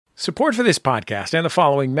Support for this podcast and the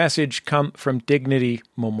following message come from Dignity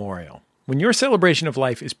Memorial. When your celebration of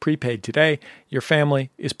life is prepaid today, your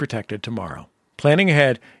family is protected tomorrow. Planning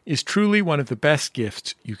ahead is truly one of the best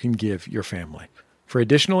gifts you can give your family. For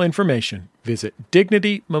additional information, visit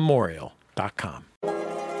dignitymemorial.com.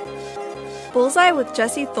 Bullseye with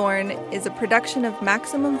Jesse Thorne is a production of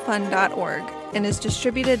MaximumFun.org and is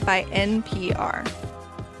distributed by NPR.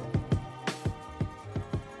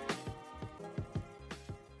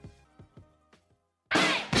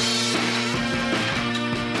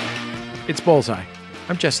 It's Bullseye.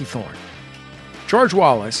 I'm Jesse Thorne. George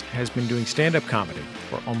Wallace has been doing stand-up comedy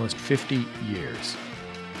for almost 50 years.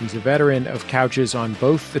 He's a veteran of couches on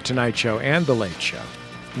both The Tonight Show and The Late Show.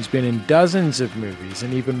 He's been in dozens of movies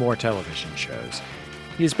and even more television shows.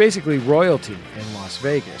 He is basically royalty in Las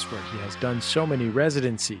Vegas, where he has done so many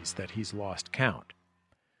residencies that he's lost count.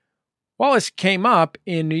 Wallace came up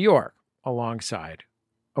in New York alongside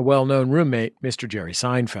a well-known roommate, Mr. Jerry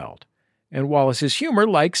Seinfeld. And Wallace's humor,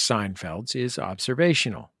 like Seinfeld's, is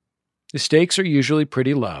observational. The stakes are usually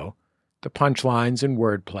pretty low, the punchlines and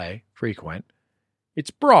wordplay frequent. It's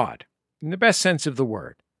broad, in the best sense of the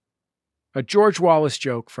word. A George Wallace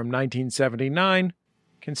joke from 1979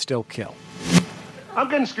 can still kill. I'm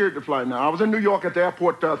getting scared to fly now. I was in New York at the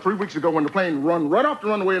airport 3 weeks ago when the plane run right off the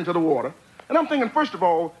runway into the water. And I'm thinking, first of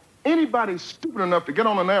all, anybody stupid enough to get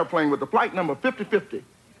on an airplane with the flight number 5050?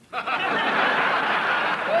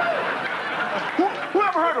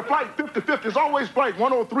 Whoever heard of flight 5050 is always flight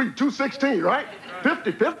 103, 216, right?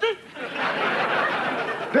 5050?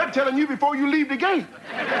 They're telling you before you leave the gate.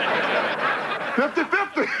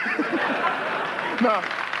 5050. No,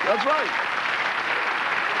 that's right.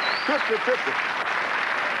 5050.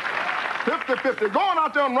 5050. Go on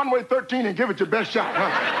out there on runway 13 and give it your best shot, huh?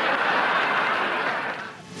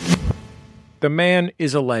 The man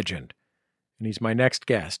is a legend, and he's my next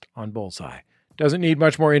guest on Bullseye. Doesn't need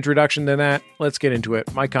much more introduction than that. Let's get into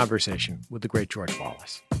it. My conversation with the great George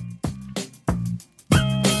Wallace.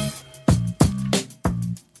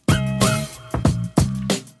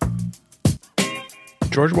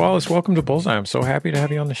 George Wallace, welcome to Bullseye. I'm so happy to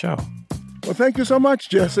have you on the show. Well, thank you so much,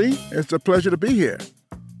 Jesse. It's a pleasure to be here.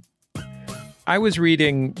 I was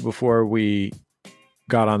reading before we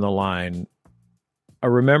got on the line a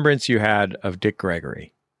remembrance you had of Dick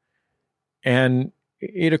Gregory. And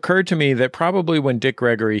it occurred to me that probably when Dick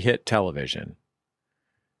Gregory hit television,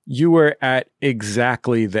 you were at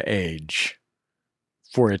exactly the age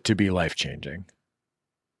for it to be life-changing.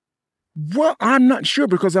 Well, I'm not sure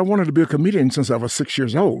because I wanted to be a comedian since I was 6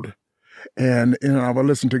 years old. And, I would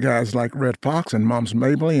listen to guys like Red Fox and Moms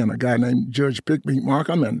Mabley and a guy named Judge Pinkmeat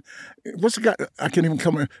Markham. And what's the guy? I can't even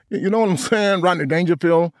come in. You know what I'm saying? Rodney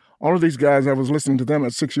Dangerfield. All of these guys, I was listening to them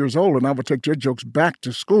at 6 years old, and I would take their jokes back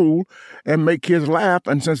to school and make kids laugh.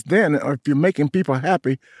 And since then, if you're making people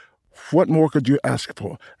happy, what more could you ask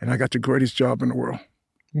for? And I got the greatest job in the world.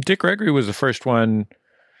 Dick Gregory was the first one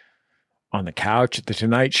on the couch at The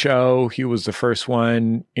Tonight Show. He was the first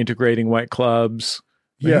one integrating white clubs.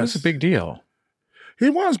 Yes. It was a big deal. He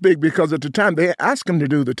was big because at the time they asked him to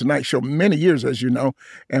do The Tonight Show many years, as you know,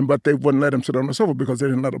 but they wouldn't let him sit on the sofa because they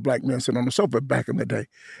didn't let a black man sit on the sofa back in the day.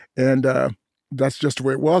 And that's just the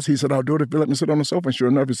way it was. He said, I'll do it if you let me sit on the sofa. And sure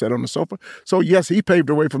enough, he sat on the sofa. So, yes, he paved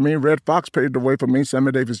the way for me. Red Fox paved the way for me,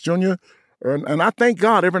 Sammy Davis Jr. And I thank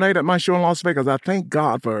God every night at my show in Las Vegas. I thank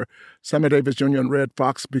God for Sammy Davis Jr. and Red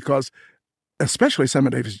Fox because especially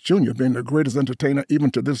Sammy Davis Jr. being the greatest entertainer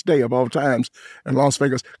even to this day of all times in Las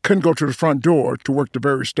Vegas, couldn't go to the front door to work the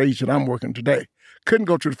very stage that I'm working today. Couldn't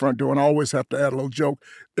go to the front door and always have to add a little joke.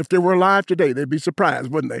 If they were alive today, they'd be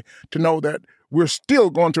surprised, wouldn't they, to know that we're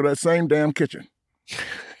still going to that same damn kitchen.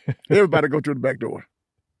 Everybody go through the back door.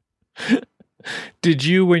 Did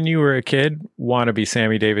you, when you were a kid, want to be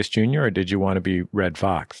Sammy Davis Jr. or did you want to be Red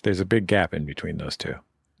Fox? There's a big gap in between those two.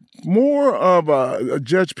 More of a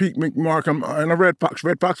Judge Pinkmeat Markham and a Red Fox.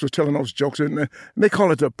 Red Fox was telling those jokes, and they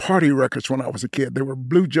call it the party records when I was a kid. They were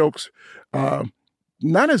blue jokes,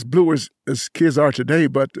 not as blue as kids are today,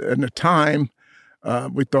 but in the time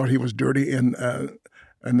we thought he was dirty, and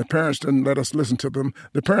the parents didn't let us listen to them.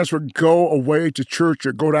 The parents would go away to church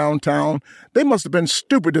or go downtown. They must have been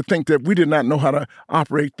stupid to think that we did not know how to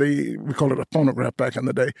operate we called it a phonograph back in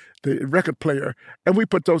the day, the record player. And we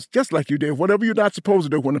put those just like you did. Whatever you're not supposed to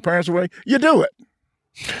do when the parents are away, you do it.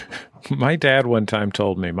 My dad one time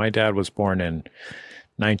told me, my dad was born in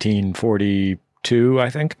 1942, I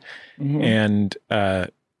think. Mm-hmm. And,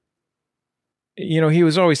 he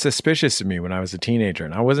was always suspicious of me when I was a teenager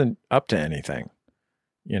and I wasn't up to anything.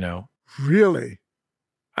 Really?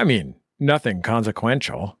 I mean, nothing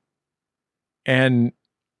consequential. And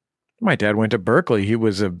My dad went to Berkeley. He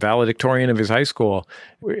was a valedictorian of his high school.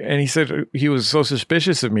 And he said he was so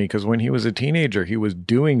suspicious of me because when he was a teenager, he was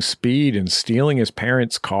doing speed and stealing his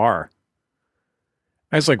parents' car.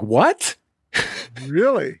 I was like, what?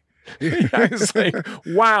 Really? I was like,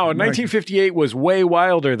 wow, 1958 was way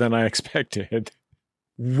wilder than I expected.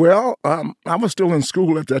 Well, I was still in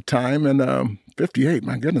school at that time, and 58,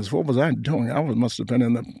 my goodness, what was I doing? must have been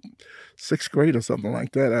in the 6th grade or something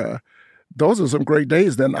like that. Those are some great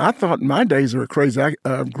days then. I thought my days were crazy.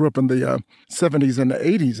 I grew up in the 70s and the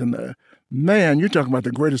 80s, and man, you're talking about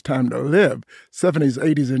the greatest time to live. 70s,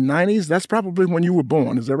 80s, and 90s, that's probably when you were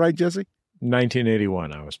born. Is that right, Jesse?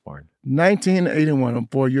 1981, I was born. 1981. Oh,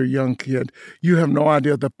 boy, you're a young kid. You have no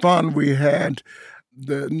idea the fun we had,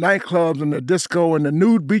 the nightclubs and the disco and the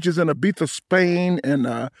nude beaches in Ibiza, Spain, and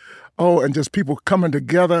and just people coming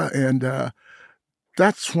together. And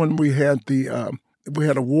that's when we had we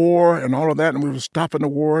had a war and all of that, and we were stopping the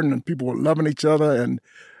war, and people were loving each other. And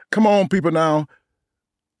come on, people, now,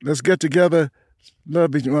 let's get together,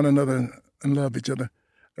 love one another, and love each other.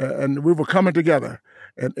 And we were coming together.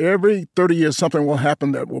 And every 30 years, something will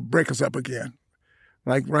happen that will break us up again.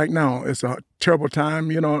 Like right now, it's a terrible time.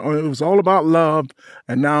 It was all about love,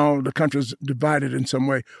 and now the country's divided in some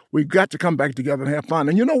way. We've got to come back together and have fun.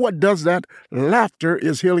 And you know what does that? Laughter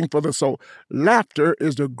is healing for the soul. Laughter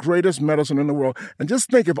is the greatest medicine in the world. And just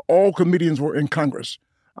think if all comedians were in Congress.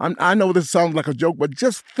 I know this sounds like a joke, but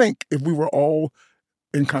just think if we were all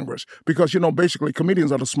in Congress. Because, basically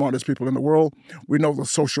comedians are the smartest people in the world. We know the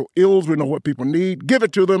social ills. We know what people need. Give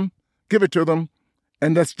it to them. Give it to them.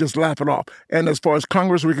 And let's just laugh it off. And as far as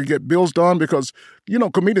Congress, we could get bills done because,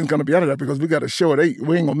 comedians going to be out of that because we got a show at 8.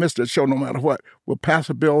 We ain't going to miss that show no matter what. We'll pass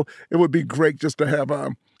a bill. It would be great just to have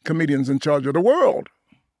comedians in charge of the world.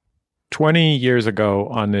 20 years ago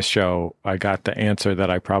on this show, I got the answer that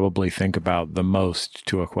I probably think about the most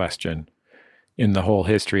to a question in the whole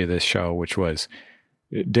history of this show, which was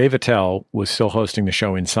Dave Attell was still hosting the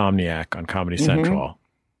show Insomniac on Comedy Central.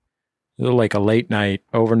 It was like a late night,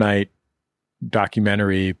 overnight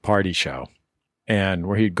documentary party show, and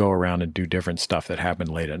where he'd go around and do different stuff that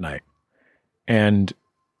happened late at night. And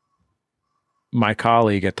my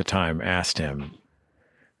colleague at the time asked him,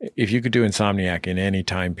 if you could do Insomniac in any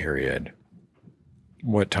time period,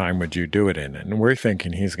 what time would you do it in? And we're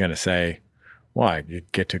thinking he's going to say, why, you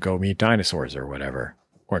get to go meet dinosaurs or whatever,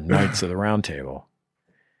 or Knights of the Round Table.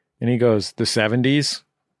 And he goes, the 70s?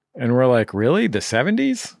 And we're like, really? The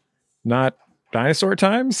 70s? Not dinosaur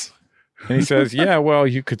times? And he says, yeah, well,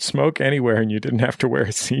 you could smoke anywhere and you didn't have to wear a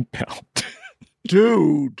seatbelt.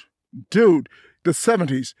 Dude, the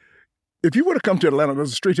 70s. If you were to come to Atlanta,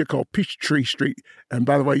 there's a street here called Peachtree Street. And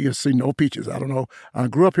by the way, you'll see no peaches. I don't know. I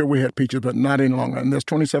grew up here, we had peaches, but not any longer. And there's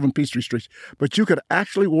 27 Peachtree Streets. But you could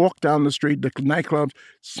actually walk down the street, the nightclubs,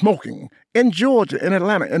 smoking in Georgia, in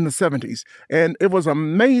Atlanta, in the 70s. And it was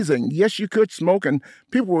amazing. Yes, you could smoke, and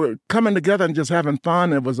people were coming together and just having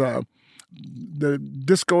fun. It was the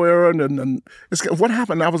disco era, and what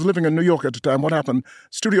happened, I was living in New York at the time, what happened,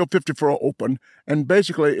 Studio 54 opened, and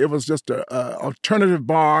basically it was just a alternative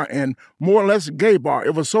bar and more or less gay bar.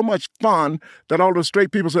 It was so much fun that all the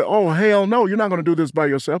straight people said, oh, hell no, you're not going to do this by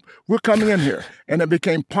yourself. We're coming in here. And it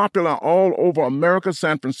became popular all over America.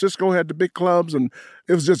 San Francisco had the big clubs, and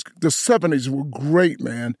it was just, the 70s were great,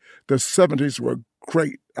 man. The 70s were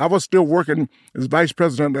great. I was still working as vice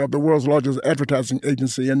president of the world's largest advertising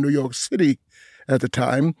agency in New York City at the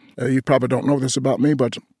time. You probably don't know this about me,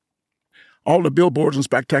 but all the billboards and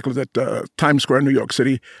spectaculars at Times Square, New York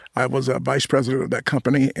City, I was a vice president of that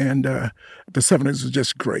company, and the 70s was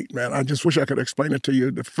just great, man. I just wish I could explain it to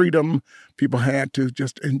you, the freedom people had to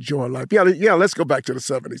just enjoy life. Yeah, let's go back to the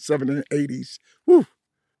 70s, 70s, 80s. Woo.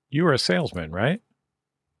 You were a salesman, right?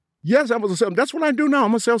 Yes, I was a salesman. That's what I do now.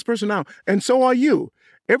 I'm a salesperson now. And so are you.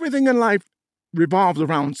 Everything in life revolves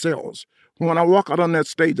around sales. When I walk out on that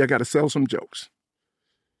stage, I got to sell some jokes.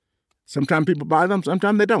 Sometimes people buy them,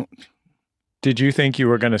 sometimes they don't. Did you think you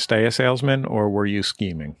were going to stay a salesman, or were you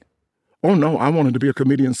scheming? Oh, no, I wanted to be a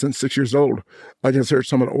comedian since 6 years old. I just heard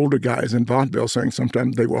some of the older guys in vaudeville saying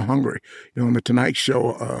sometimes they were hungry. On The Tonight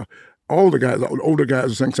Show, all the guys, older guys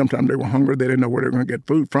were saying sometimes they were hungry. They didn't know where they were going to get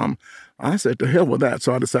food from. I said, to hell with that.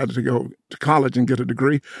 So I decided to go to college and get a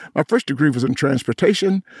degree. My first degree was in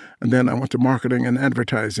transportation, and then I went to marketing and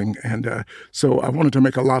advertising. And so I wanted to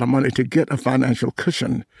make a lot of money to get a financial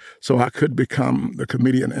cushion so I could become the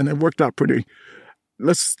comedian. And it worked out pretty.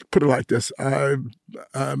 Let's put it like this. I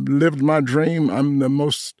lived my dream. I'm the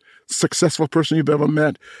most successful person you've ever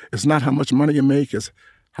met. It's not how much money you make. It's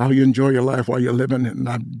how you enjoy your life while you're living. And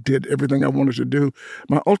I did everything I wanted to do.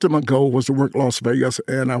 My ultimate goal was to work Las Vegas,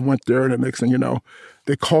 and I went there, and the next thing you know,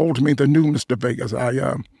 they called me the new Mr. Vegas.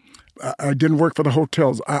 I didn't work for the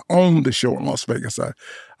hotels. I owned the show in Las Vegas.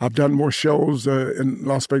 I've done more shows in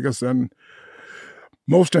Las Vegas than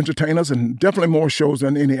most entertainers, and definitely more shows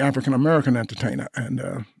than any African-American entertainer.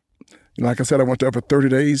 And like I said, I went there for 30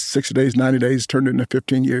 days, 60 days, 90 days, turned it into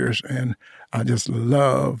 15 years, and I just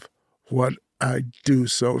love what I do.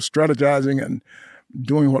 So strategizing and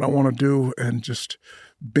doing what I want to do and just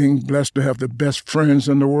being blessed to have the best friends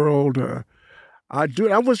in the world. I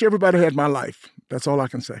wish everybody had my life. That's all I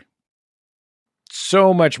can say.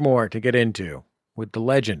 So much more to get into with the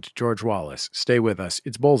legend, George Wallace. Stay with us.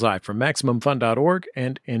 It's Bullseye from MaximumFun.org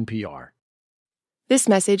and NPR. This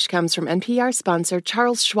message comes from NPR sponsor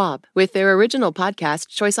Charles Schwab with their original podcast,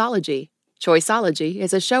 Choiceology. Choiceology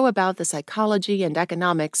is a show about the psychology and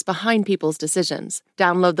economics behind people's decisions.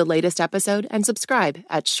 Download the latest episode and subscribe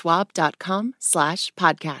at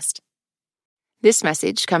schwab.com/podcast. This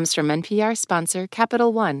message comes from NPR sponsor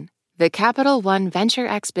Capital One. The Capital One Venture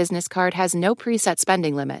X business card has no preset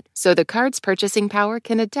spending limit, so the card's purchasing power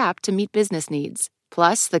can adapt to meet business needs.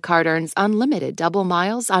 Plus, the card earns unlimited double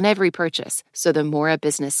miles on every purchase, so the more a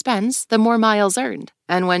business spends, the more miles earned.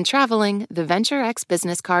 And when traveling, the Venture X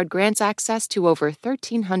business card grants access to over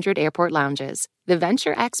 1,300 airport lounges. The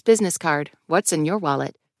Venture X business card, what's in your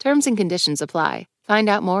wallet? Terms and conditions apply. Find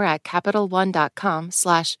out more at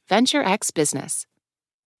CapitalOne.com/VentureXBusiness.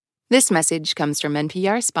 This message comes from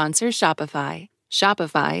NPR sponsor Shopify.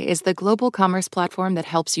 Shopify is the global commerce platform that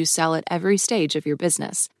helps you sell at every stage of your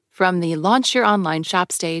business. From the launch your online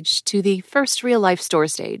shop stage to the first real-life store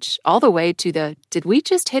stage, all the way to the did we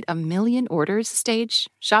just hit 1 million orders stage,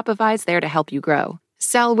 Shopify's there to help you grow.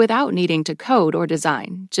 Sell without needing to code or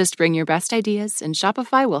design. Just bring your best ideas and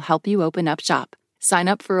Shopify will help you open up shop. Sign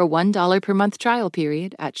up for a $1 per month trial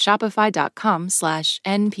period at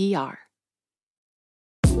shopify.com/NPR.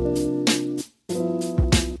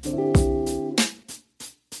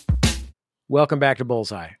 Welcome back to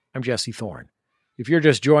Bullseye. I'm Jesse Thorne. If you're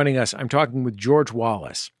just joining us, I'm talking with George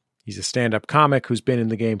Wallace. He's a stand-up comic who's been in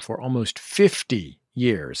the game for almost 50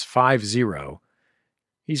 years, 50.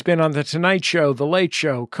 He's been on The Tonight Show, The Late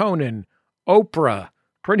Show, Conan, Oprah,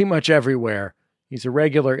 pretty much everywhere. He's a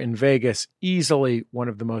regular in Vegas, easily one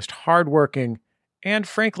of the most hardworking and,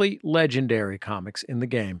 frankly, legendary comics in the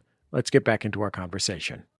game. Let's get back into our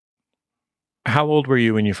conversation. How old were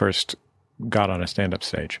you when you first got on a stand-up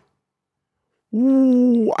stage?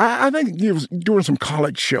 Ooh, I think he was doing some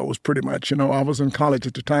college shows pretty much. You know, I was in college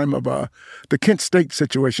at the time of the Kent State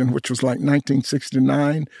situation, which was like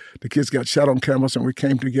 1969. The kids got shot on campus and we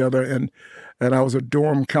came together and I was a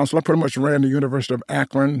dorm counselor. I pretty much ran the University of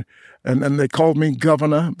Akron and they called me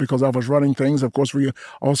governor because I was running things. Of course, we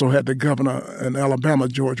also had the governor in Alabama,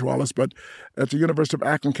 George Wallace, but at the University of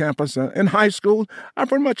Akron campus in high school, I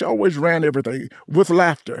pretty much always ran everything with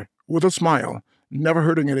laughter, with a smile. Never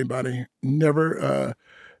hurting anybody, never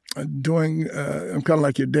doing, I'm kind of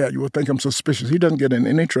like your dad. You would think I'm suspicious. He doesn't get in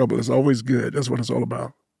any trouble. It's always good. That's what it's all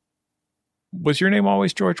about. Was your name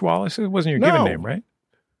always George Wallace? It wasn't your given name, right?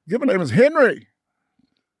 Given name is Henry.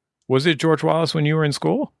 Was it George Wallace when you were in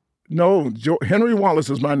school? No, Henry Wallace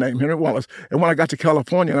is my name, Henry Wallace. And when I got to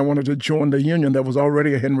California and I wanted to join the union, there was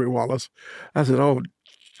already a Henry Wallace. I said, oh,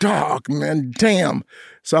 dog, man, damn.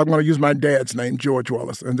 So I'm going to use my dad's name, George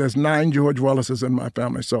Wallace. And there's 9 George Wallaces in my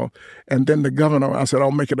family. So, and then the governor, I said,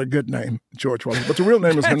 I'll make it a good name, George Wallace. But the real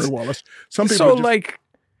name is Henry Wallace. Some people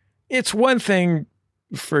it's one thing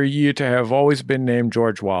for you to have always been named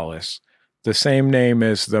George Wallace, the same name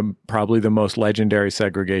as probably the most legendary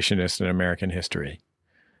segregationist in American history.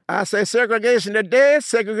 I say segregation today,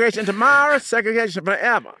 segregation tomorrow, segregation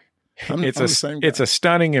forever. It's a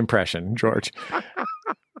stunning impression, George.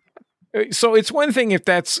 So it's one thing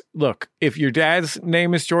if your dad's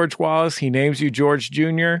name is George Wallace, he names you George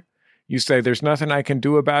Jr., you say, there's nothing I can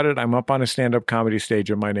do about it. I'm up on a stand-up comedy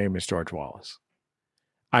stage and my name is George Wallace.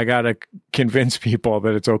 I got to convince people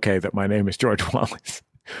that it's okay that my name is George Wallace.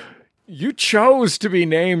 You chose to be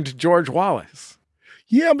named George Wallace.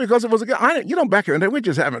 Yeah, because it was back in the day, we're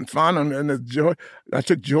just having fun. I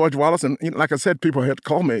took George Wallace, and like I said, people had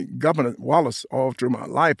called me Governor Wallace all through my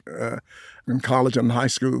life in college and high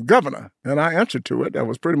school, governor. And I answered to it. I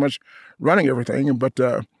was pretty much running everything. But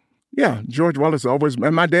yeah, George Wallace always,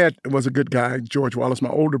 and my dad was a good guy, George Wallace. My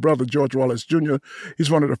older brother, George Wallace Jr., he's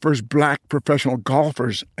one of the first black professional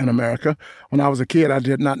golfers in America. When I was a kid, I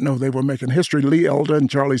did not know they were making history. Lee Elder and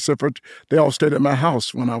Charlie Sifford, they all stayed at my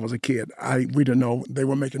house when I was a kid. We didn't know they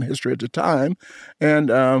were making history at the time.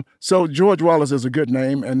 And so George Wallace is a good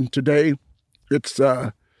name. And today, it's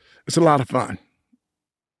It's a lot of fun.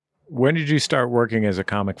 When did you start working as a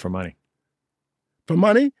comic for money? For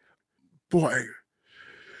money? Boy,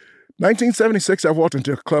 1976, I walked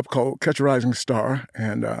into a club called Catch a Rising Star,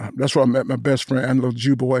 and that's where I met my best friend, a little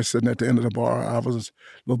Jew boy sitting at the end of the bar. I was a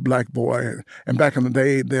little black boy. And back in the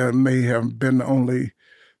day, there may have been only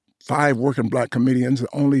 5 working black comedians,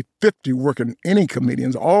 only 50 working any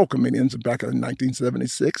comedians, all comedians back in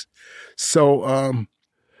 1976. So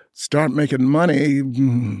start making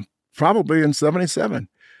money probably in 77.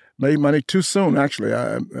 Made money too soon, actually.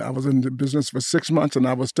 I was in the business for 6 months, and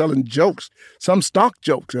I was telling jokes, some stock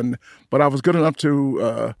jokes, but I was good enough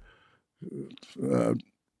to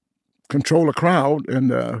control a crowd,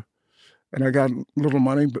 and I got little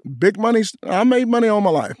money. But big money, I made money all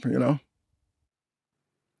my life, you know.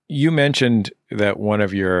 You mentioned that one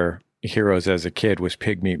of your heroes as a kid was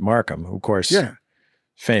Pigmeat Markham, who, of course,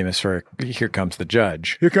 famous for Here Comes the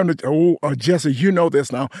Judge. Jesse, you know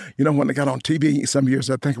this now. You know, when they got on TV some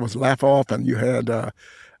years, I think it was Laugh Off, and you had,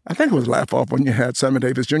 I think it was Laugh Off when you had Sammy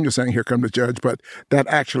Davis Jr. saying, Here Come the Judge, but that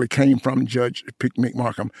actually came from Judge Pigmeat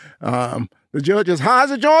Markham. The judge is, how's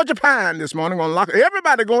the Georgia Pine this morning? Gonna lock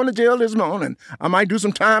everybody going to jail this morning. I might do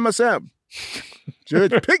some time myself.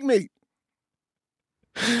 Judge Pigmeat.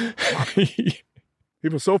 He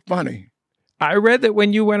was so funny. I read that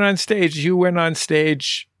when you went on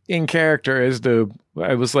stage in character as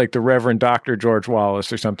I was like the Reverend Dr. George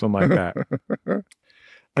Wallace or something like that.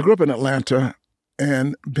 I grew up in Atlanta,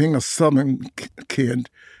 and being a Southern kid,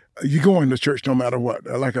 you go into church no matter what.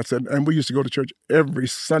 Like I said, and we used to go to church every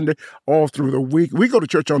Sunday, all through the week. We go to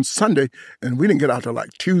church on Sunday, and we didn't get out till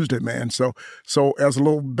like Tuesday, man. So as a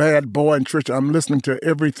little bad boy in church, I'm listening to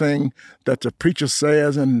everything that the preacher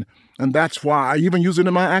says, and that's why I even use it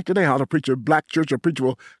in my act today, how the preacher, black church or preacher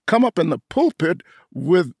will come up in the pulpit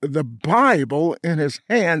with the Bible in his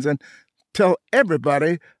hands and tell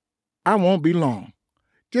everybody, I won't be long.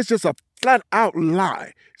 Just a flat out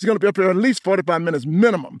lie. He's going to be up here at least 45 minutes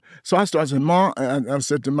minimum. So I started saying, Mom, and I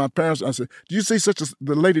said to my parents, I said, do you see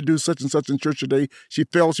the lady do such and such in church today? She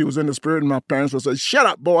felt she was in the spirit, and my parents would say, shut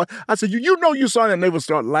up, boy. I said, you know you saw it, and they would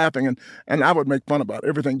start laughing, and I would make fun about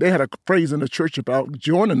everything. They had a phrase in the church about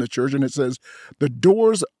joining the church, and it says, the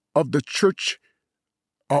doors of the church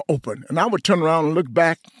are open. And I would turn around and look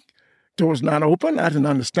back, doors not open. I didn't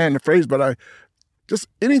understand the phrase, but just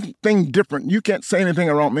anything different. You can't say anything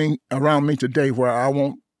around me today where I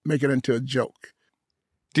won't make it into a joke.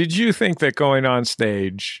 Did you think that going on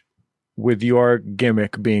stage with your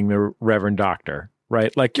gimmick being the Reverend Doctor,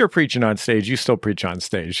 right? Like you're preaching on stage, you still preach on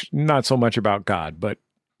stage, not so much about God, but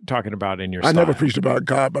talking about in your style. I never preached about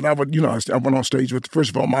God, but I went on stage with, first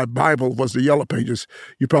of all, my Bible was the Yellow Pages.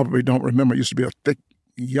 You probably don't remember. It used to be a thick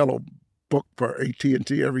yellow book for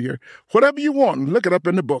AT&T every year. Whatever you want, look it up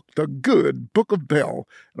in the book, The Good Book of Bell.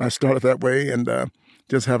 And I started that way, and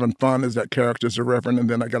just having fun as that character as a reverend. And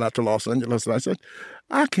then I got out to Los Angeles, and I said,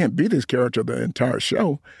 I can't be this character the entire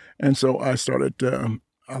show. And so I started,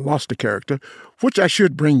 I lost the character, which I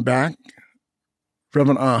should bring back.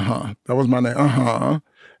 Reverend that was my name,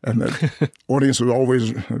 And the audience would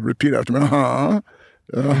always repeat after me,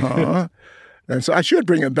 And so I should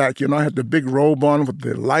bring it back. You know, I had the big robe on with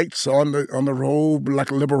the lights on the robe,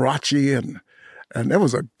 like a Liberace, and that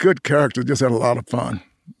was a good character. Just had a lot of fun.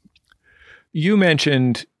 You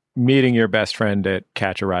mentioned meeting your best friend at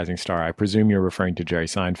Catch a Rising Star. I presume you're referring to Jerry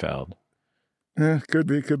Seinfeld. Could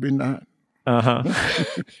be not.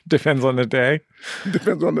 Depends on the day.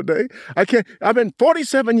 Depends on the day. I've been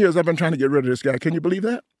 47 years I've been trying to get rid of this guy. Can you believe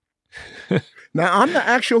that? Now, I'm the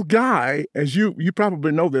actual guy, as you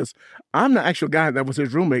probably know this, I'm the actual guy that was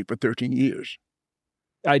his roommate for 13 years.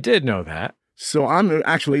 I did know that. So I'm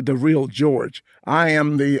actually the real George. I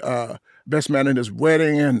am the best man in his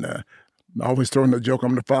wedding, and I always throwing the joke,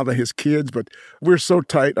 I'm the father of his kids, but we're so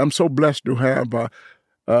tight. I'm so blessed to have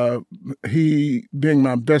he being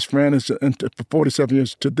my best friend for 47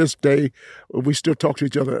 years. To this day, we still talk to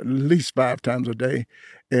each other at least 5 times a day.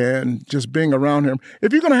 And just being around him.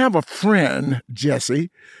 If you're going to have a friend, Jesse,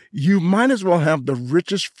 you might as well have the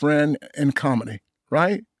richest friend in comedy,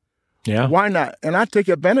 right? Yeah. Why not? And I take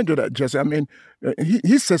advantage of that, Jesse. I mean,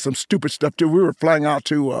 he said some stupid stuff, too. We were flying out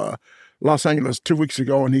to Los Angeles 2 weeks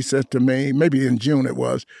ago, and he said to me, maybe in June it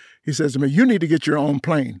was, he says to me, you need to get your own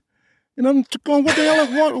plane. And I'm going, what the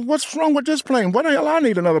hell? What's wrong with this plane? What the hell I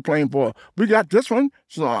need another plane for? We got this one,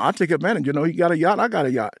 so I take advantage. You know, he got a yacht, I got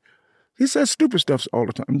a yacht. He says stupid stuff all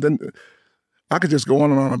the time. Then I could just go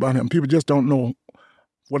on and on about him. People just don't know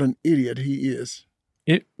what an idiot he is.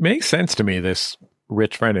 It makes sense to me, this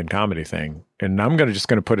rich friend in comedy thing. And I'm just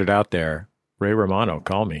going to put it out there. Ray Romano,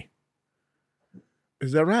 call me.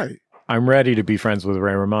 Is that right? I'm ready to be friends with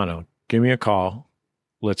Ray Romano. Give me a call.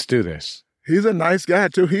 Let's do this. He's a nice guy,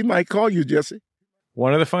 too. He might call you, Jesse.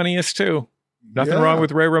 One of the funniest, too. Nothing wrong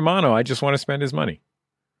with Ray Romano. I just want to spend his money.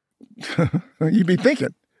 You'd be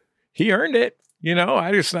thinking. He earned it. I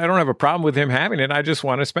don't have a problem with him having it. I just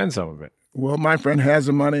want to spend some of it. Well, my friend has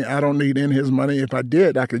the money. I don't need in his money. If I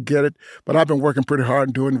did, I could get it. But I've been working pretty hard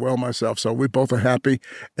and doing well myself. So we both are happy.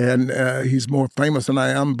 And he's more famous than I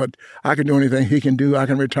am. But I can do anything he can do. I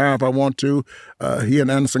can retire if I want to. He and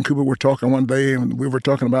Anderson Cooper were talking one day, and we were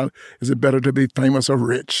talking about, is it better to be famous or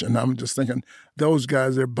rich? And I'm just thinking, those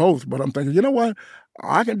guys, they're both. But I'm thinking, you know what?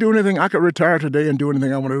 I can do anything. I could retire today and do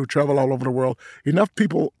anything I want to do, travel all over the world. Enough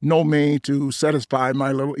people know me to satisfy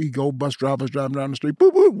my little ego. Bus drivers driving down the street,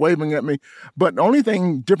 boop, boop, waving at me. But the only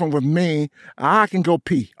thing different with me, I can go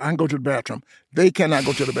pee. I can go to the bathroom. They cannot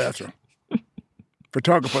go to the bathroom.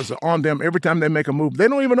 Photographers are on them every time they make a move. They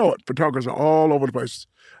don't even know it. Photographers are all over the place.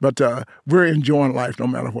 But we're enjoying life no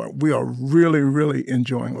matter what. We are really, really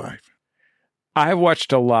enjoying life. I've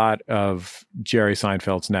watched a lot of Jerry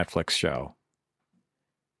Seinfeld's Netflix show.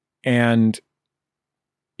 And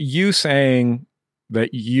you saying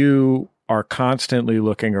that you are constantly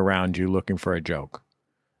looking around you, looking for a joke,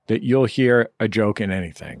 that you'll hear a joke in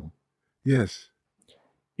anything. Yes.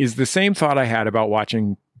 Is the same thought I had about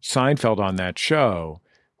watching Seinfeld on that show,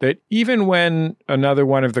 that even when another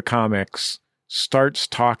one of the comics starts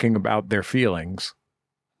talking about their feelings,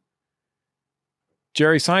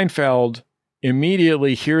 Jerry Seinfeld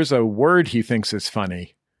immediately hears a word he thinks is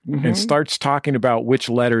funny. Mm-hmm. And starts talking about which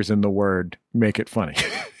letters in the word make it funny.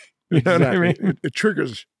 You know what I mean? It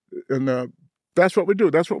triggers. And that's what we do.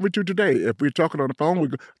 That's what we do today. If we're talking on the phone, we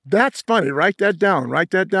go, that's funny. Write that down. Write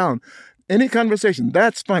that down. Any conversation,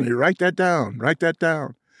 that's funny. Write that down. Write that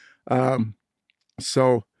down.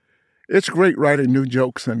 So it's great writing new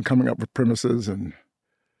jokes and coming up with premises and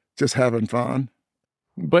just having fun.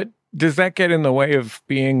 But does that get in the way of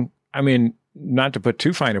being, not to put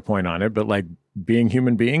too fine a point on it, but like being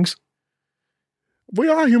human beings? We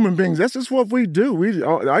are human beings. That's just what we do.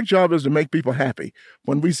 Our job is to make people happy.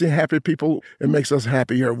 When we see happy people, it makes us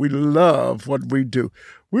happier. We love what we do.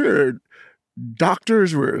 We're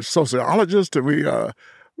doctors. We're sociologists. We're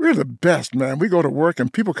the best, man. We go to work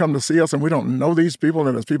and people come to see us and we don't know these people.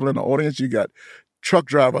 And there's people in the audience. You got truck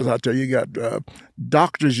drivers out there. You got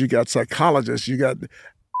doctors. You got psychologists. You got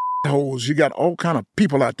hoes. You got all kind of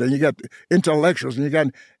people out there. You got intellectuals and you got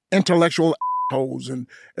intellectual hoes. And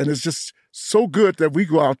it's just so good that we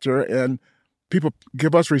go out there and people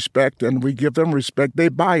give us respect and we give them respect. They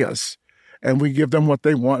buy us and we give them what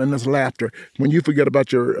they want, and it's laughter. When you forget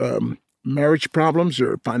about your marriage problems,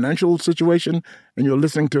 your financial situation, and you're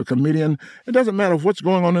listening to a comedian, it doesn't matter what's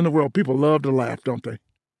going on in the world. People love to laugh, don't they?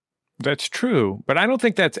 That's true. But I don't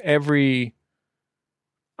think that's I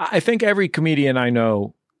think every comedian I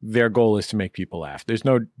know, their goal is to make people laugh. There's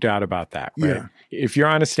no doubt about that, right? Yeah. If you're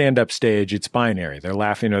on a stand-up stage, it's binary. They're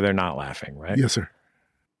laughing or they're not laughing, right? Yes, sir.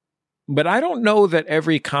 But I don't know that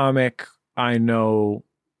every comic I know,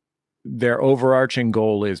 their overarching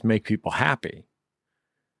goal is make people happy.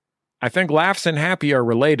 I think laughs and happy are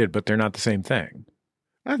related, but they're not the same thing.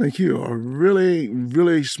 I think you are really,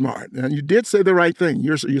 really smart. And you did say the right thing.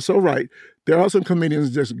 You're so right. There are some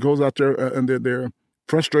comedians that just goes out there and they're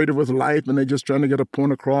frustrated with life and they're just trying to get a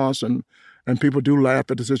point across and people do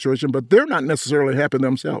laugh at the situation, but they're not necessarily happy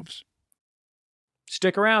themselves.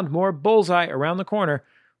 Stick around. More Bullseye around the corner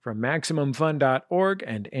from MaximumFun.org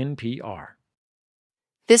and NPR.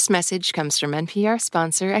 This message comes from NPR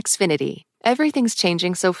sponsor Xfinity. Everything's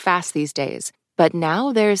changing so fast these days, but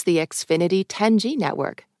now there's the Xfinity 10G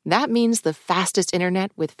network. That means the fastest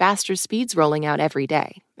internet with faster speeds rolling out every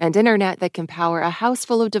day, and internet that can power a house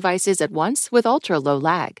full of devices at once with ultra-low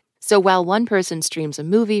lag. So while one person streams a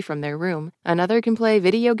movie from their room, another can play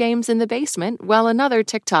video games in the basement while another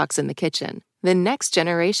TikToks in the kitchen. The next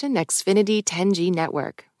generation Xfinity 10G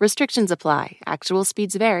network. Restrictions apply. Actual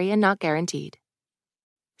speeds vary and not guaranteed.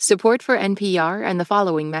 Support for NPR and the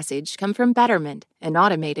following message come from Betterment, an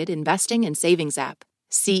automated investing and savings app.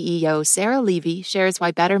 CEO Sarah Levy shares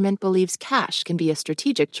why Betterment believes cash can be a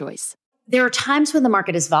strategic choice. There are times when the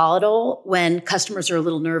market is volatile, when customers are a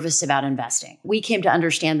little nervous about investing. We came to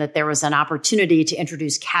understand that there was an opportunity to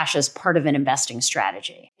introduce cash as part of an investing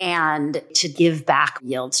strategy and to give back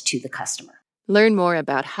yields to the customer. Learn more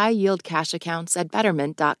about high-yield cash accounts at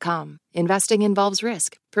Betterment.com. Investing involves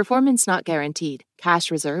risk. Performance not guaranteed.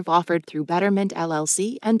 Cash reserve offered through Betterment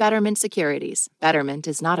LLC and Betterment Securities. Betterment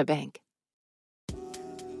is not a bank.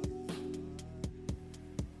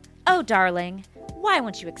 Oh, darling, why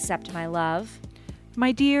won't you accept my love?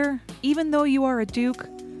 My dear, even though you are a duke,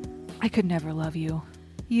 I could never love you.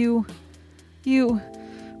 You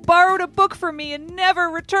borrowed a book from me and never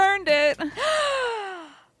returned it.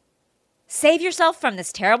 Save yourself from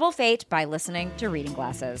this terrible fate by listening to Reading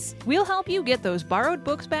Glasses. We'll help you get those borrowed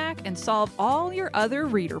books back and solve all your other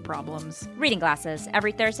reader problems. Reading Glasses,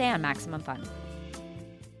 every Thursday on Maximum Fun.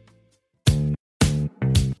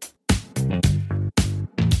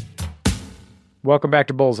 Welcome back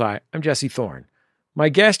to Bullseye. I'm Jesse Thorne. My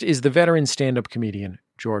guest is the veteran stand-up comedian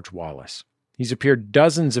George Wallace. He's appeared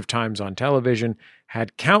dozens of times on television,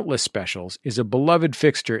 had countless specials, is a beloved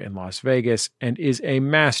fixture in Las Vegas, and is a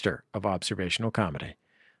master of observational comedy.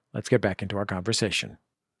 Let's get back into our conversation.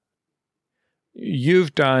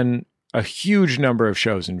 You've done a huge number of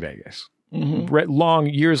shows in Vegas,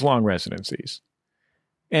 years-long residencies.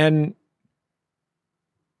 And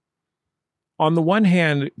on the one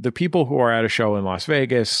hand, the people who are at a show in Las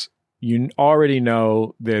Vegas, you already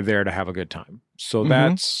know they're there to have a good time. So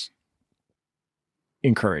that's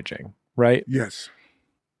encouraging, right? Yes.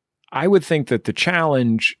 I would think that the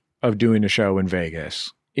challenge of doing a show in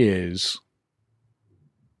Vegas is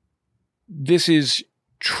this is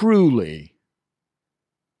truly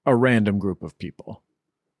a random group of people,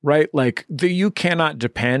 right? Like you cannot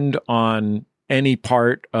depend on any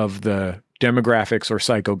part of the demographics or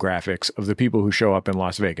psychographics of the people who show up in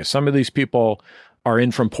Las Vegas. Some of these people are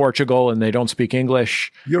in from Portugal and they don't speak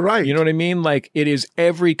English. You're right. You know what I mean? Like it is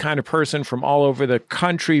every kind of person from all over the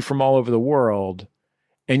country, from all over the world.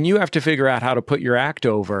 And you have to figure out how to put your act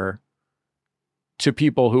over to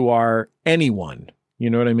people who are anyone.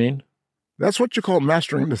 You know what I mean? That's what you call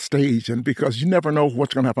mastering the stage, and because you never know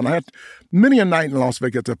what's going to happen. I had many a night in Las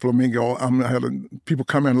Vegas at Flamingo. I had people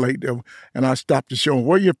come in late, and I stopped the show.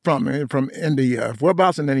 Where you from? From India.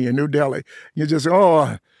 Whereabouts in India? New Delhi. You just,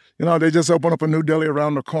 they just open up a New Delhi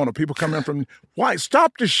around the corner. People come in from, why?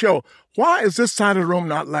 Stop the show. Why is this side of the room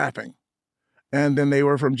not laughing? And then they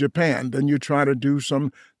were from Japan. Then you try to do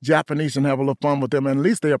some Japanese and have a little fun with them. And at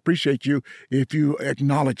least they appreciate you if you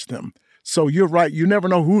acknowledge them. So you're right. You never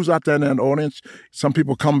know who's out there in that audience. Some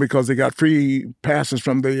people come because they got free passes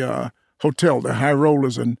from the hotel, the high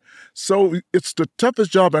rollers. And so it's the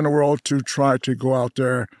toughest job in the world to try to go out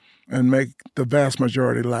there and make the vast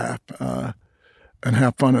majority laugh and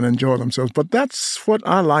have fun and enjoy themselves. But that's what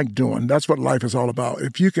I like doing. That's what life is all about.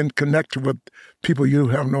 If you can connect with people you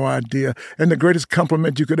have no idea. And the greatest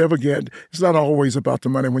compliment you could ever get, it's not always about the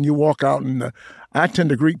money. When you walk out, and I tend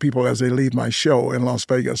to greet people as they leave my show in Las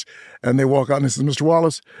Vegas, and they walk out and they say, Mr.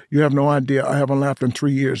 Wallace, you have no idea. I haven't laughed in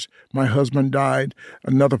 3 years. My husband died.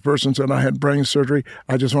 Another person said I had brain surgery.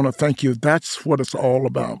 I just want to thank you. That's what it's all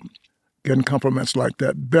about. Getting compliments like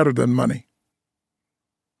that, better than money.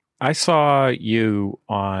 I saw you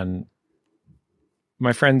on,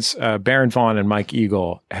 my friends Baron Vaughn and Mike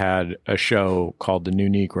Eagle had a show called The New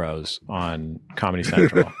Negroes on Comedy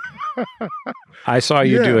Central. I saw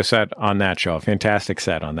you do a set on that show, a fantastic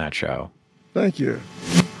set on that show. Thank you.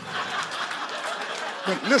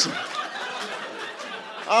 But listen,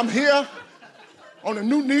 I'm here on The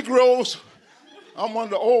New Negroes. I'm one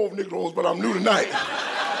of the old Negroes, but I'm new tonight.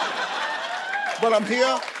 But I'm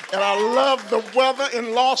here. And I love the weather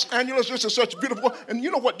in Los Angeles. This is such beautiful. And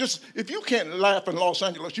you know what? If you can't laugh in Los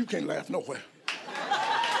Angeles, you can't laugh nowhere.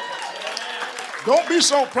 Don't be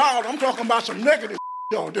so proud. I'm talking about some negative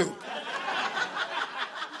y'all do.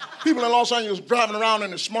 People in Los Angeles driving around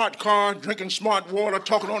in a smart car, drinking smart water,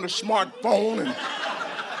 talking on the smart phone, and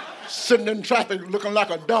sitting in traffic looking like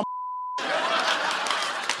a dumb.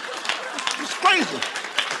 It's crazy.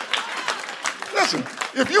 Listen.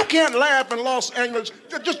 If you can't laugh in Los Angeles,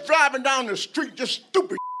 just driving down the street, just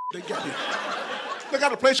stupid they got here. They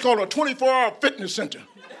got a place called a 24-hour fitness center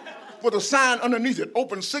with a sign underneath it,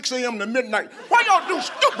 open 6 a.m. to midnight. Why y'all do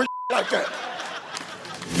stupid like that?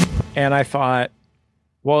 And I thought,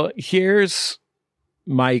 well, here's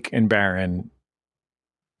Mike and Baron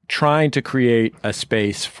trying to create a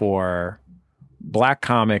space for Black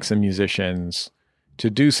comics and musicians to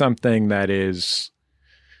do something that is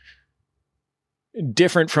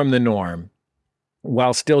different from the norm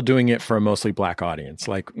while still doing it for a mostly Black audience,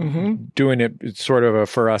 like doing it sort of a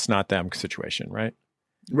for us, not them situation, right?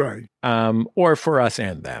 Right. Or for us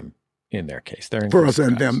and them in their case. They're for us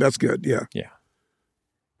and them. That's good. Yeah. Yeah.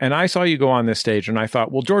 And I saw you go on this stage and I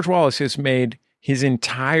thought, well, George Wallace has made his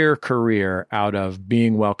entire career out of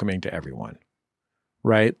being welcoming to everyone,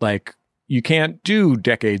 right? Like you can't do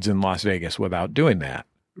decades in Las Vegas without doing that.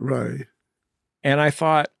 Right. And I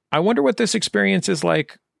thought, I wonder what this experience is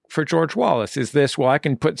like for George Wallace. Is this, well, I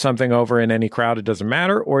can put something over in any crowd, it doesn't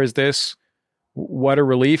matter? Or is this, what a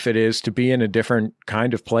relief it is to be in a different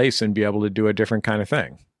kind of place and be able to do a different kind of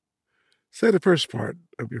thing? Say the first part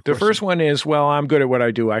of your The question. first one is, well, I'm good at what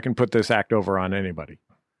I do. I can put this act over on anybody.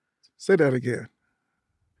 Say that again.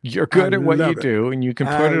 You're good at what you do, and you can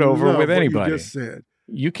put it over with anybody. You just said.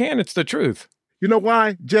 You can. It's the truth. You know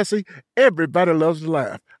why, Jesse? Everybody loves to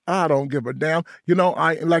laugh. I don't give a damn. You know,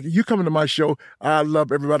 I like you coming to my show. I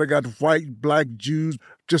love everybody. I got white, black, Jews,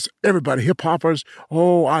 just everybody, hip hoppers.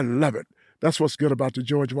 Oh, I love it. That's what's good about the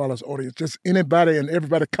George Wallace audience. Just anybody and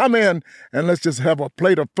everybody come in and let's just have a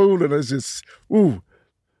plate of food and it's just, ooh,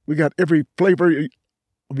 we got every flavor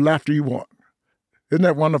of laughter you want. Isn't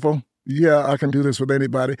that wonderful? Yeah, I can do this with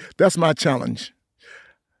anybody. That's my challenge.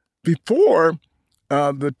 Before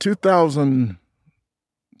the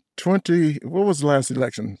 2020, what was the last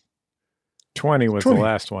election? 20 was the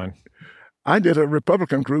last one. I did a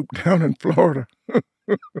Republican group down in Florida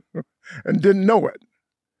and didn't know it.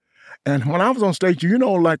 And when I was on stage, you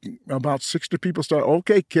know, like about 60 people started,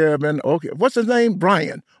 okay, Kevin, okay, what's his name?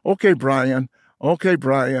 Brian. Okay, Brian. Okay,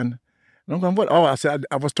 Brian. And I'm going, what? Oh, I said,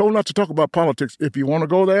 I was told not to talk about politics. If you want to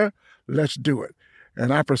go there, let's do it.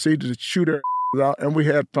 And I proceeded to shoot her out, and we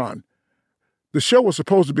had fun. The show was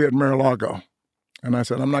supposed to be at Mar-a-Lago. And I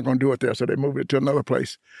said, I'm not going to do it there. So they moved it to another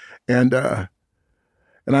place. And I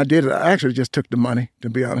did it. I actually just took the money, to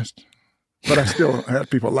be honest. But I still had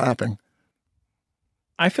people laughing.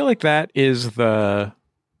 I feel like that is the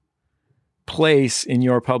place in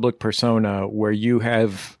your public persona where you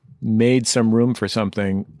have made some room for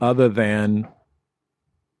something other than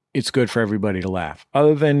it's good for everybody to laugh,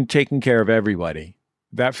 other than taking care of everybody.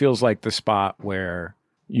 That feels like the spot where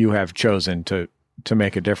you have chosen to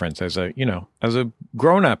make a difference as a, as a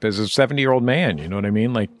grown up, as a 70-year-old man. You know what I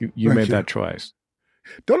mean? Like you made that choice.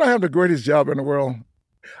 Don't I have the greatest job in the world?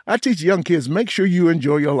 I teach young kids, make sure you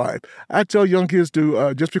enjoy your life. I tell young kids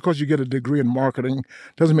to, just because you get a degree in marketing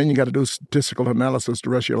doesn't mean you got to do statistical analysis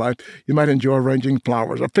the rest of your life. You might enjoy arranging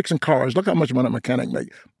flowers or fixing cars. Look how much money a mechanic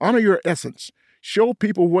makes. Honor your essence. Show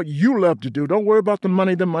people what you love to do. Don't worry about the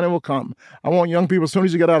money will come. I want young people, as soon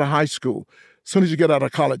as you get out of high school, as soon as you get out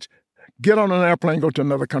of college, get on an airplane, go to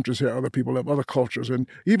another country, see how other people live, other cultures, and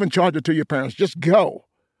even charge it to your parents. Just go.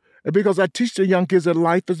 And because I teach the young kids that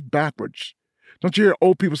life is backwards. Don't you hear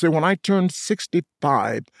old people say, when I turn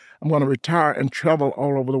 65, I'm going to retire and travel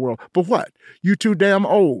all over the world. But what? You too damn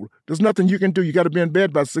old. There's nothing you can do. You got to be in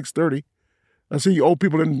bed by 6:30. I see old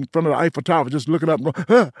people in front of the Eiffel Tower just looking up and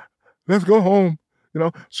going, let's go home.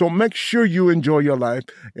 So make sure you enjoy your life,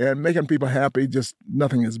 and making people happy, just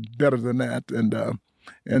nothing is better than that.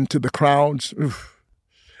 And to the crowds, oof.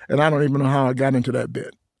 And I don't even know how I got into that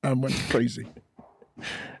bit. I went crazy.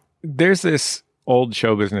 There's this old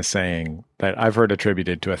show business saying that I've heard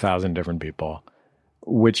attributed to 1,000 different people,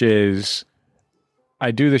 which is, I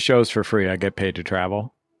do the shows for free. I get paid to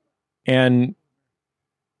travel. And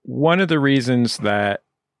one of the reasons that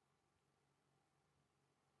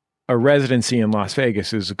a residency in Las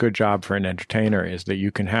Vegas is a good job for an entertainer is that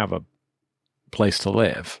you can have a place to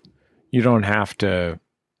live. You don't have to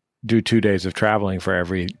do 2 days of traveling for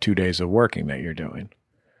every 2 days of working that you're doing.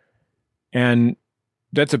 And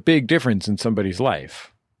that's a big difference in somebody's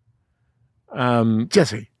life.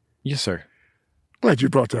 Jesse. Yes, sir. Glad you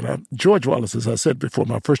brought that up. George Wallace, as I said before,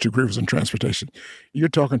 my first degree was in transportation. You're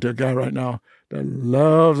talking to a guy right now that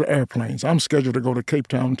loves airplanes. I'm scheduled to go to Cape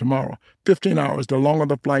Town tomorrow. 15 hours. The longer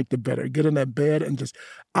the flight, the better. Get in that bed and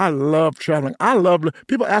I love traveling.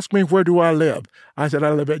 People ask me, where do I live? I said,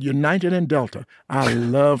 I live at United and Delta. I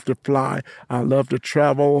love to fly. I love to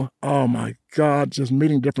travel. Oh, my God, just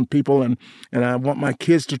meeting different people. And I want my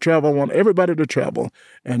kids to travel. I want everybody to travel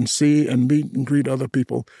and see and meet and greet other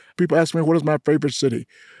people. People ask me, what is my favorite city?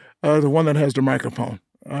 The one that has the microphone.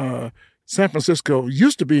 San Francisco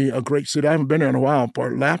used to be a great city. I haven't been there in a while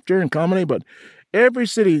for laughter and comedy, but every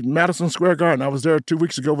city, Madison Square Garden. I was there 2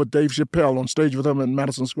 weeks ago with Dave Chappelle on stage with him in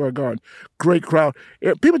Madison Square Garden. Great crowd.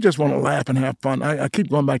 People just want to laugh and have fun. I keep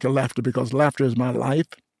going back to laughter because laughter is my life.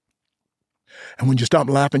 And when you stop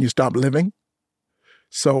laughing, you stop living.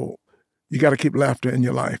 So you got to keep laughter in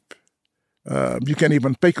your life. You can't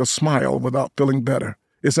even fake a smile without feeling better.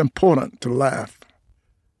 It's important to laugh.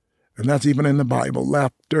 And that's even in the Bible.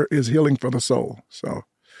 Laughter is healing for the soul. So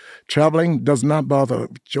traveling does not bother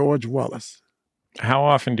George Wallace. How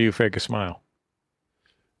often do you fake a smile?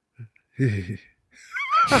 Let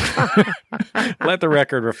the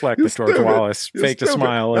record reflect that George Wallace faked a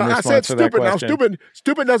smile in response to that question. Now,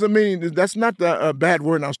 stupid doesn't mean, that's not a bad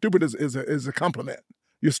word. Now, stupid is a compliment.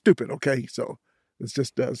 You're stupid, okay? So it's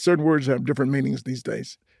just certain words have different meanings these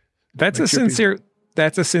days. That's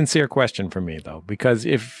a sincere question for me, though, because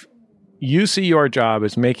if you see your job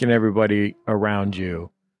as making everybody around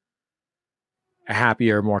you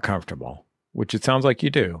happier, more comfortable, which it sounds like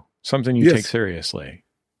you do, something you Yes. take seriously.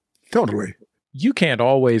 Totally. You can't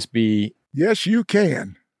always be, Yes, you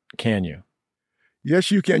can. can you?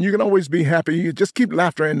 Yes, you can. You can always be happy. You just keep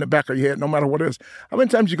laughter in the back of your head, no matter what it is. How many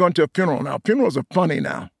times you go into a funeral now? Funerals are funny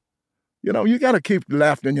now. You know, you got to keep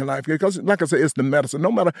laughter in your life because, like I said, it's the medicine.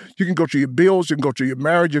 No matter, you can go through your bills, you can go through your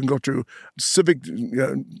marriage, you can go through civic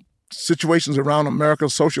situations around America,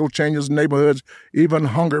 social changes, neighborhoods, even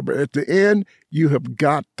hunger. But at the end, you have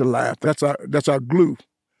got to laugh. That's our glue.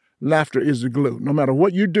 Laughter is the glue. No matter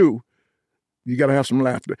what you do, you got to have some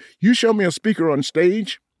laughter. You show me a speaker on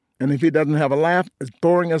stage, and if he doesn't have a laugh, it's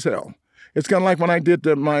boring as hell. It's kind of like when I did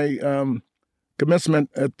my commencement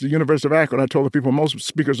at the University of Akron. I told the people, most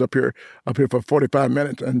speakers up here for 45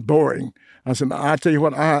 minutes and boring. I said, I tell you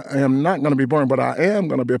what, I am not going to be boring, but I am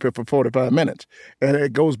going to be up here for 45 minutes. And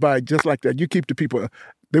it goes by just like that. You keep the people,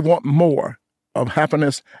 they want more of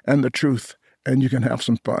happiness and the truth, and you can have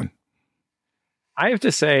some fun. I have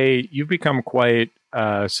to say, you've become quite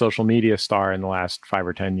a social media star in the last 5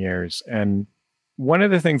 or 10 years. And one of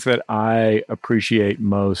the things that I appreciate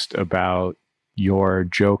most about your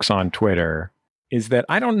jokes on Twitter is that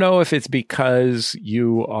I don't know if it's because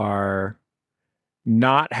you are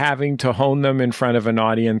not having to hone them in front of an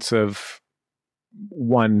audience of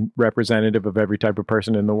one representative of every type of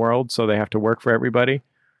person in the world, so they have to work for everybody.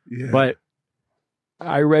 Yeah. But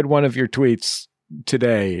I read one of your tweets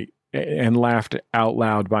today and laughed out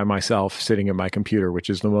loud by myself sitting at my computer, which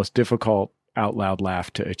is the most difficult out loud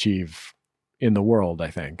laugh to achieve in the world,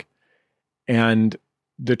 I think. And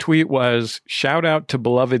the tweet was, shout out to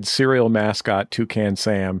beloved cereal mascot Toucan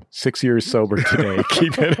Sam, 6 years sober today.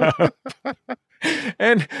 Keep it up.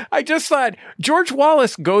 And I just thought, George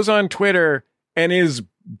Wallace goes on Twitter and is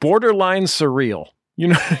borderline surreal. You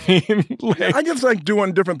know what I mean? Like, I just like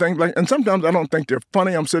doing different things. And sometimes I don't think they're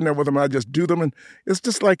funny. I'm sitting there with them. I just do them. And it's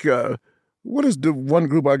just like, what is the one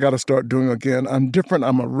group I got to start doing again? I'm different.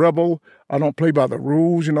 I'm a rebel. I don't play by the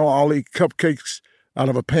rules. You know, I'll eat cupcakes out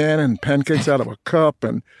of a pan and pancakes out of a cup,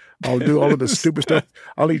 and I'll do all of this stupid stuff.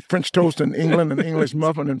 I'll eat French toast in England and English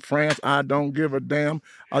muffin in France. I don't give a damn.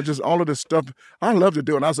 all of this stuff. I love to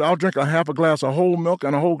do it. I said, I'll drink a half a glass of whole milk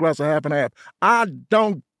and a whole glass of half and half. I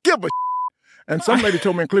don't give a And some lady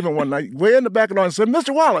told me in Cleveland one night, way in the back of the line, said,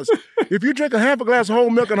 Mr. Wallace, if you drink a half a glass of whole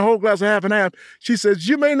milk and a whole glass of half and half, she says,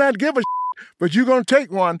 you may not give a but you're going to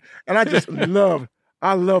take one. And I just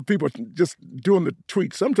I love people just doing the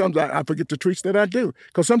tweets. Sometimes I forget the tweets that I do,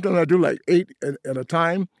 because sometimes I do like 8 at a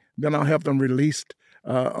time. Then I'll have them released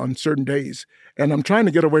on certain days. And I'm trying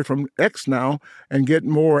to get away from X now and get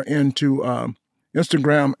more into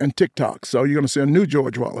Instagram and TikTok. So you're going to see a new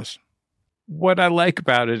George Wallace. What I like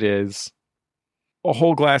about it is a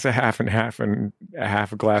whole glass of half and half and a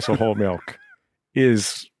half a glass of whole milk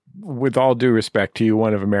is, with all due respect to you,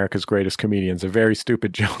 one of America's greatest comedians, a very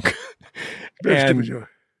stupid joke. Stupid joke.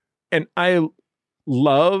 And I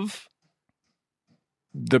love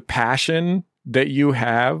the passion that you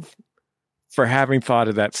have for having thought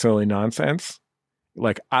of that silly nonsense.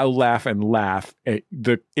 Like, I'll laugh and laugh at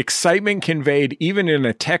the excitement conveyed even in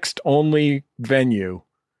a text-only venue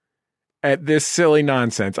at this silly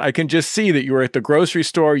nonsense. I can just see that you were at the grocery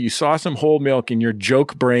store, you saw some whole milk, and your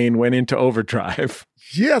joke brain went into overdrive.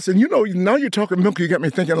 Yes, and now you're talking milk, you got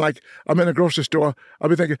me thinking like I'm in a grocery store. I'll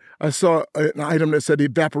be thinking, I saw an item that said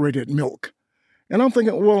evaporated milk. And I'm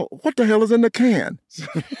thinking, well, what the hell is in the can?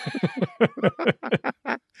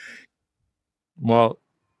 Well,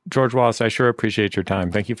 George Wallace, I sure appreciate your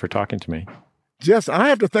time. Thank you for talking to me. Jess, I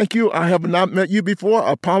have to thank you. I have not met you before.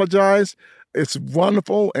 I apologize. It's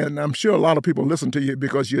wonderful, and I'm sure a lot of people listen to you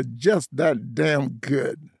because you're just that damn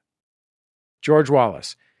good. George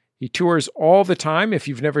Wallace. He tours all the time. If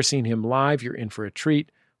you've never seen him live, you're in for a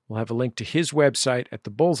treat. We'll have a link to his website at the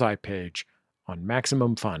Bullseye page on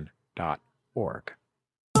MaximumFun.org.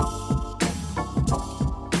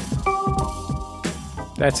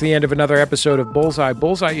 That's the end of another episode of Bullseye.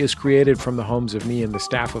 Bullseye is created from the homes of me and the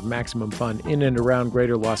staff of Maximum Fun in and around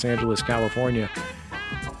greater Los Angeles, California.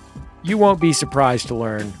 You won't be surprised to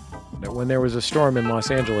learn that when there was a storm in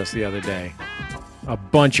Los Angeles the other day, a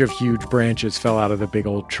bunch of huge branches fell out of the big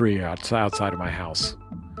old tree outside of my house.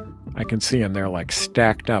 I can see them. They're like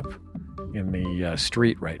stacked up in the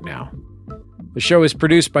street right now. The show is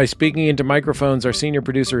produced by Speaking Into Microphones. Our senior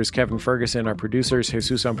producer is Kevin Ferguson. Our producers,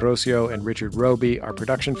 Jesus Ambrosio and Richard Roby. Our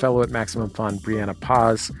production fellow at Maximum Fun, Brianna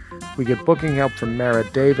Paz. We get booking help from Mara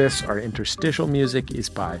Davis. Our interstitial music is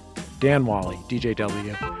by Dan Wally,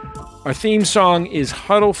 DJW. Our theme song is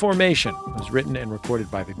Huddle Formation. It was written and recorded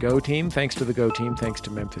by the Go Team. Thanks to the Go Team. Thanks to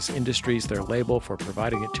Memphis Industries, their label, for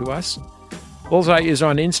providing it to us. Bullseye is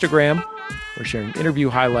on Instagram. We're sharing interview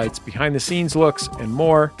highlights, behind-the-scenes looks, and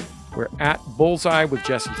more. We're at Bullseye with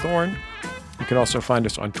Jesse Thorne. You can also find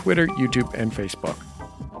us on Twitter, YouTube, and Facebook.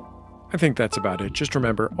 I think that's about it. Just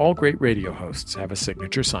remember, all great radio hosts have a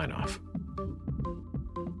signature sign-off.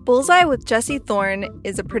 Bullseye with Jesse Thorne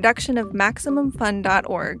is a production of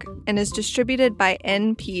MaximumFun.org and is distributed by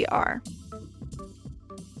NPR.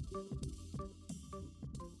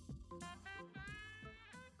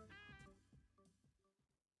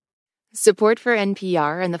 Support for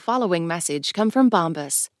NPR and the following message come from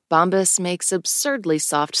Bombas. Bombas makes absurdly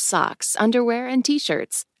soft socks, underwear, and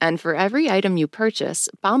T-shirts. And for every item you purchase,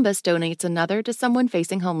 Bombas donates another to someone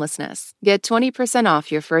facing homelessness. Get 20%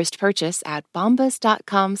 off your first purchase at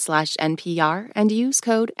bombas.com/NPR and use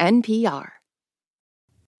code NPR.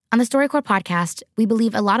 On the StoryCorps podcast, we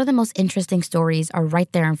believe a lot of the most interesting stories are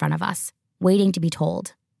right there in front of us, waiting to be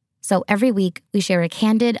told. So every week, we share a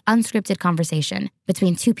candid, unscripted conversation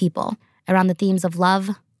between two people around the themes of love,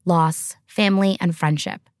 loss, family, and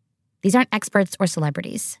friendship. These aren't experts or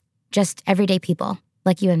celebrities, just everyday people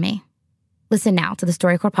like you and me. Listen now to the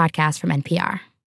StoryCorps podcast from NPR.